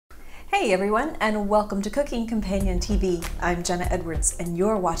Hey everyone, and welcome to Cooking Companion TV. I'm Jenna Edwards, and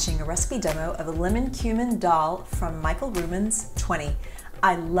you're watching a recipe demo of a Lemon-Cumin Dal from Michael Ruhlman's 20.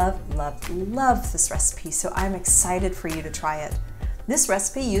 I love this recipe, so I'm excited for you to try it. This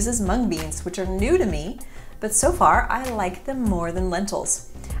recipe uses mung beans, which are new to me, but so far I like them more than lentils.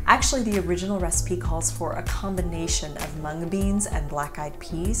 Actually, the original recipe calls for a combination of mung beans and black-eyed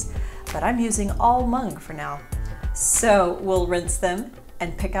peas, but I'm using all mung for now. So we'll rinse them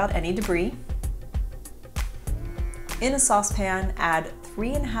and pick out any debris. In a saucepan, add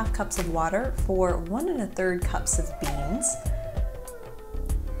 3½ cups of water for 1 1/3 cups of beans.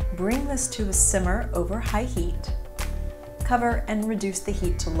 Bring this to a simmer over high heat. Cover and reduce the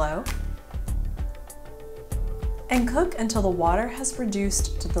heat to low. And cook until the water has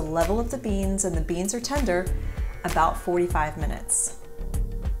reduced to the level of the beans and the beans are tender, about 45 minutes.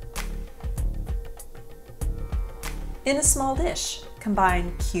 In a small dish,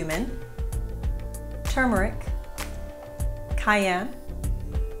 combine cumin, turmeric, cayenne,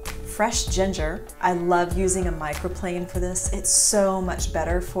 fresh ginger. I love using a microplane for this. It's so much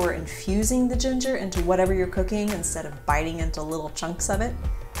better for infusing the ginger into whatever you're cooking instead of biting into little chunks of it.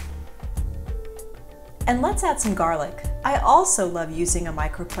 And let's add some garlic. I also love using a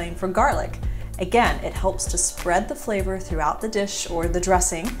microplane for garlic. Again, it helps to spread the flavor throughout the dish or the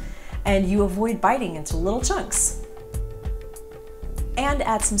dressing, and you avoid biting into little chunks. And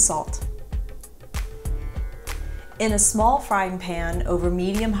add some salt. In a small frying pan over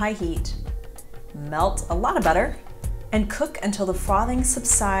medium-high heat, melt a lot of butter and cook until the frothing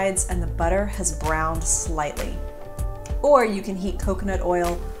subsides and the butter has browned slightly. Or you can heat coconut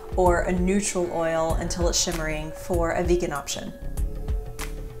oil or a neutral oil until it's shimmering for a vegan option.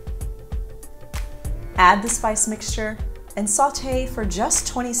 Add the spice mixture and saute for just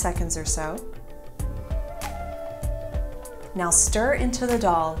 20 seconds or so. Now stir into the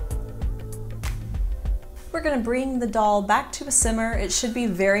dal. We're going to bring the dal back to a simmer. It should be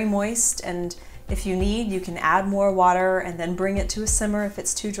very moist, and if you need, you can add more water and then bring it to a simmer if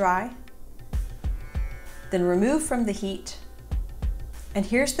it's too dry. Then remove from the heat. And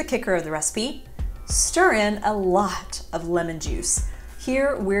here's the kicker of the recipe. Stir in a lot of lemon juice.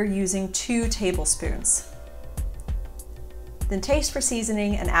 Here we're using 2 tablespoons. Then taste for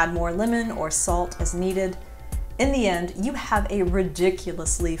seasoning and add more lemon or salt as needed. In the end, you have a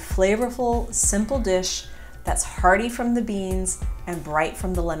ridiculously flavorful, simple dish that's hearty from the beans and bright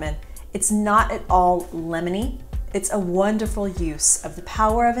from the lemon. It's not at all lemony. It's a wonderful use of the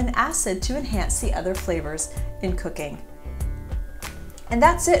power of an acid to enhance the other flavors in cooking. And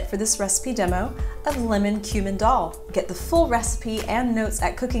that's it for this recipe demo of Lemon-Cumin Dal. Get the full recipe and notes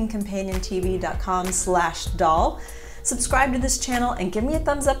at cookingcompanion.tv.com/dal. Subscribe to this channel and give me a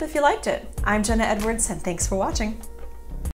thumbs up if you liked it. I'm Jenna Edwards, and thanks for watching.